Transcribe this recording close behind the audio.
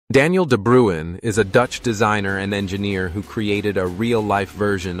Daniel de Bruin is a Dutch designer and engineer who created a real-life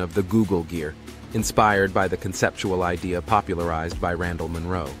version of the Googol Gear, inspired by the conceptual idea popularized by Randall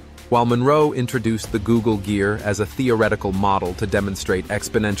Munroe. While Munroe introduced the Googol Gear as a theoretical model to demonstrate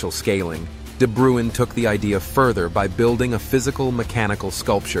exponential scaling, de Bruin took the idea further by building a physical mechanical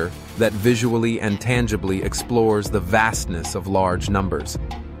sculpture that visually and tangibly explores the vastness of large numbers.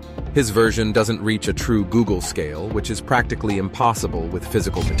 His version doesn't reach a true Googol scale, which is practically impossible with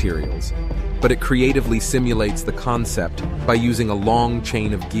physical materials, but it creatively simulates the concept by using a long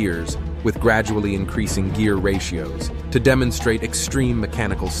chain of gears with gradually increasing gear ratios to demonstrate extreme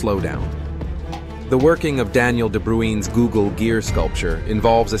mechanical slowdown. The working of Daniel de Bruin's Googol Gear sculpture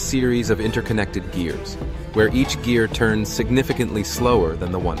involves a series of interconnected gears, where each gear turns significantly slower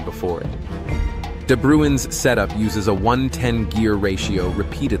than the one before it. De Bruin's setup uses a 1:10 gear ratio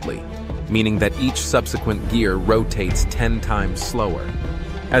repeatedly, meaning that each subsequent gear rotates 10 times slower.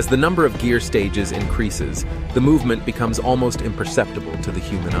 As the number of gear stages increases, the movement becomes almost imperceptible to the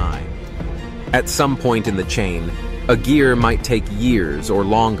human eye. At some point in the chain, a gear might take years or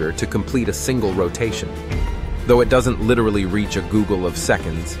longer to complete a single rotation. Though it doesn't literally reach a Googol of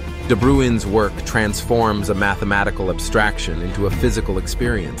seconds, de Bruin's work transforms a mathematical abstraction into a physical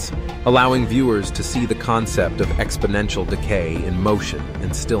experience, allowing viewers to see the concept of exponential decay in motion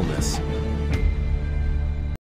and stillness.